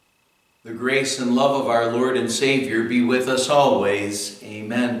The grace and love of our Lord and Savior be with us always.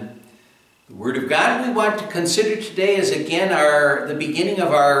 Amen. The Word of God we want to consider today is again the beginning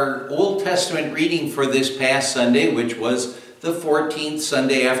of our Old Testament reading for this past Sunday, which was the 14th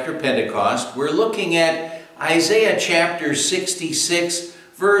Sunday after Pentecost. We're looking at Isaiah chapter 66,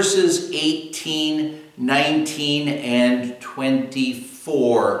 verses 18, 19, and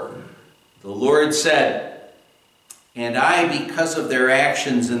 24. The Lord said, "And I, because of their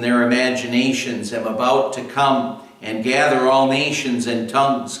actions and their imaginations, am about to come and gather all nations and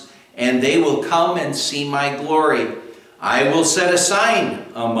tongues, and they will come and see my glory. I will set a sign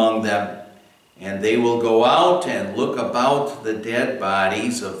among them, and they will go out and look about the dead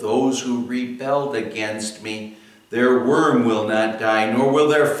bodies of those who rebelled against me. Their worm will not die, nor will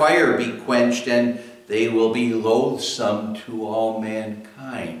their fire be quenched, and they will be loathsome to all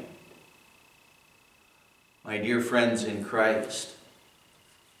mankind." My dear friends in Christ,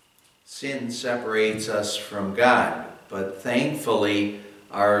 sin separates us from God, but thankfully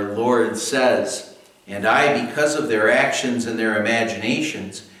our Lord says, "And I, because of their actions and their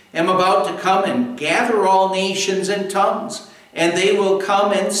imaginations, am about to come and gather all nations and tongues, and they will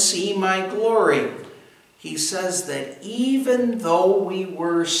come and see my glory." He says that even though we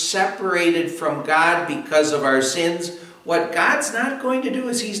were separated from God because of our sins, what God's not going to do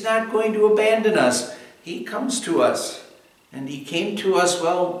is He's not going to abandon us. He comes to us, and He came to us,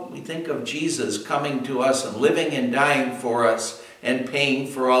 we think of Jesus coming to us and living and dying for us and paying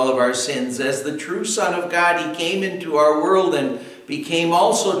for all of our sins. As the true Son of God, He came into our world and became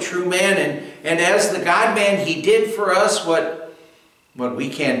also true man. And as the God-man, He did for us what we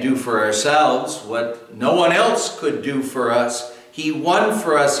can't do for ourselves, what no one else could do for us. He won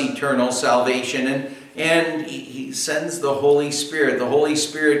for us eternal salvation, and He sends the Holy Spirit. The Holy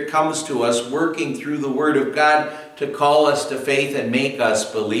Spirit comes to us working through the Word of God to call us to faith and make us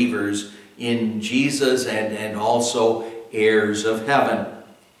believers in Jesus and also heirs of heaven.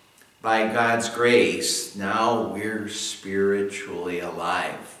 By God's grace, now we're spiritually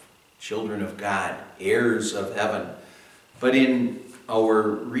alive, children of God, heirs of heaven. But in our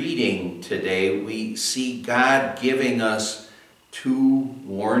reading today, we see God giving us two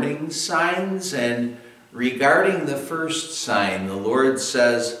warning signs, and regarding the first sign, the Lord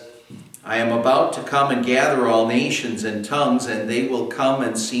says, "I am about to come and gather all nations and tongues, and they will come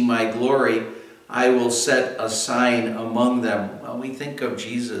and see my glory. I will set a sign among them." Well, we think of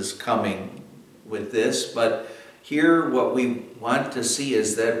Jesus coming with this, but here what we want to see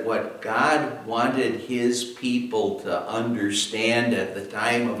is that what God wanted His people to understand at the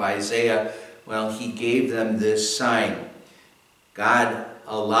time of Isaiah, He gave them this sign. God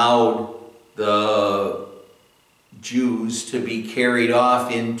allowed the Jews to be carried off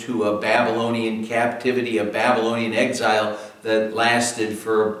into a Babylonian captivity, a Babylonian exile that lasted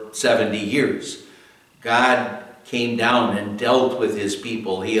for 70 years. God came down and dealt with His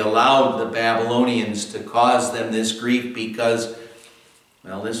people. He allowed the Babylonians to cause them this grief because,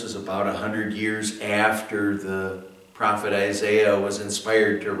 this was about 100 years after the prophet Isaiah was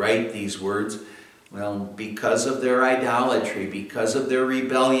inspired to write these words. Because of their idolatry, because of their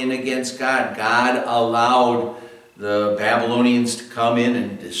rebellion against God, God allowed the Babylonians to come in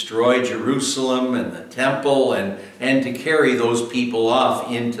and destroy Jerusalem and the temple and to carry those people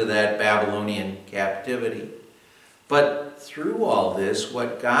off into that Babylonian captivity. But through all this,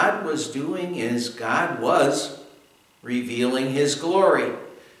 what God was doing is God was revealing His glory,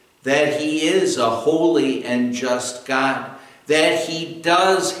 that He is a holy and just God, that He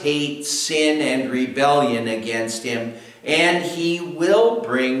does hate sin and rebellion against Him, and He will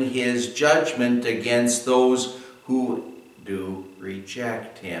bring His judgment against those who do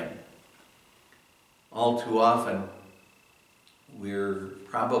reject Him. All too often, we're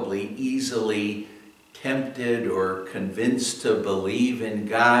probably easily tempted or convinced to believe in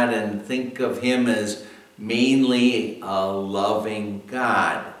God and think of Him as mainly a loving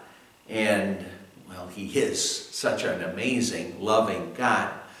God. And He is such an amazing, loving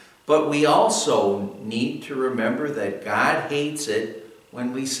God. But we also need to remember that God hates it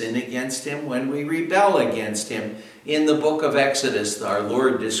when we sin against Him, when we rebel against Him. In the book of Exodus, our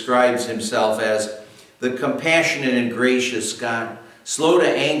Lord describes Himself as the compassionate and gracious God, slow to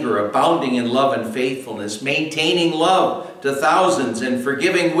anger, abounding in love and faithfulness, maintaining love to thousands, and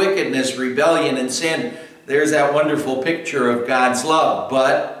forgiving wickedness, rebellion, and sin. There's that wonderful picture of God's love,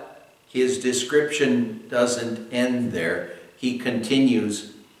 but His description doesn't end there. He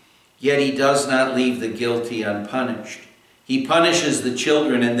continues, "Yet He does not leave the guilty unpunished. He punishes the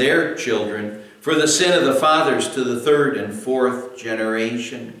children and their children for the sin of the fathers to the third and fourth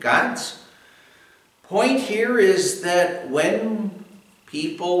generation." God's point here is that when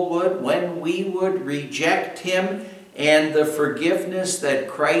people would, when we would reject him and the forgiveness that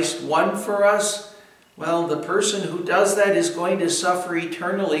Christ won for us, well, the person who does that is going to suffer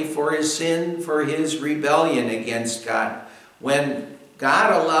eternally for his sin, for his rebellion against God. When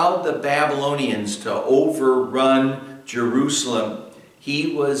God allowed the Babylonians to overrun Jerusalem,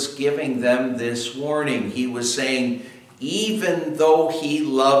 he was giving them this warning. He was saying, even though he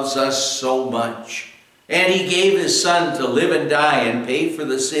loves us so much, and he gave his son to live and die and pay for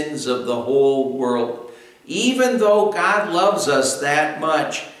the sins of the whole world, even though God loves us that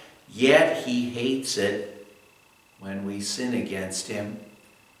much, yet he hates it when we sin against him,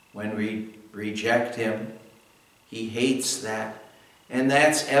 when we reject him. He hates that. And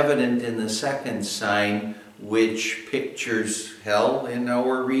that's evident in the second sign, which pictures hell in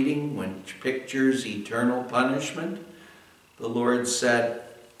our reading, which pictures eternal punishment. The Lord said,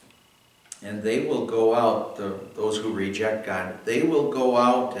 and they will go out, those who reject God, they will go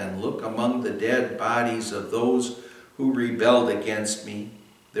out and look among the dead bodies of those who rebelled against me.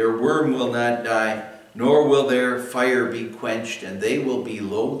 Their worm will not die, nor will their fire be quenched, and they will be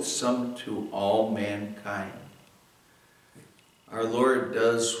loathsome to all mankind. Our Lord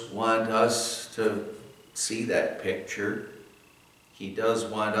does want us to see that picture. He does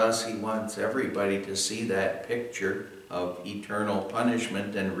want us, he wants everybody to see that picture of eternal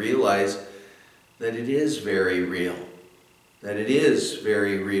punishment and realize that it is very real. That it is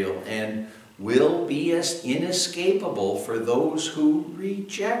very real and will be as inescapable for those who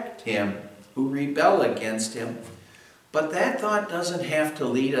reject him, who rebel against him. But that thought doesn't have to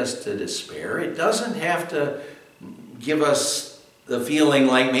lead us to despair. It doesn't have to give us the feeling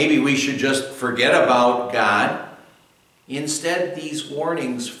like maybe we should just forget about God. Instead, these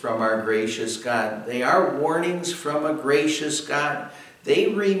warnings from our gracious God, they are warnings from a gracious God. They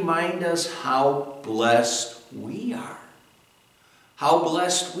remind us how blessed we are. How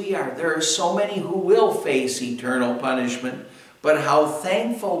blessed we are. There are so many who will face eternal punishment, but how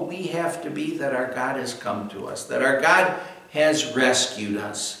thankful we have to be that our God has come to us, that our God has rescued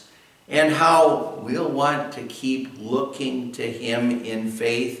us, and how we'll want to keep looking to him in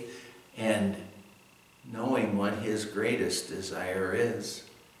faith and knowing what his greatest desire is.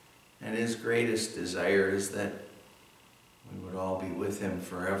 And his greatest desire is that we would all be with him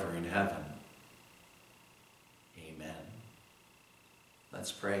forever in heaven. Amen.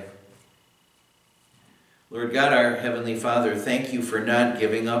 Let's pray. Lord God, our Heavenly Father, thank you for not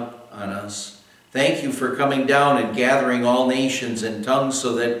giving up on us. Thank you for coming down and gathering all nations and tongues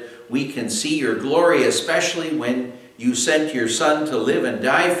so that we can see your glory, especially when you sent your Son to live and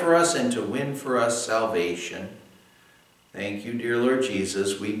die for us and to win for us salvation. Thank you, dear Lord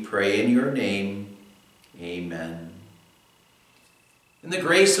Jesus. We pray in your name. Amen. In the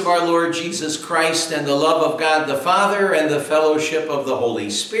grace of our Lord Jesus Christ and the love of God the Father and the fellowship of the Holy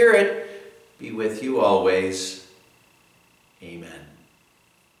Spirit be with you always. Amen.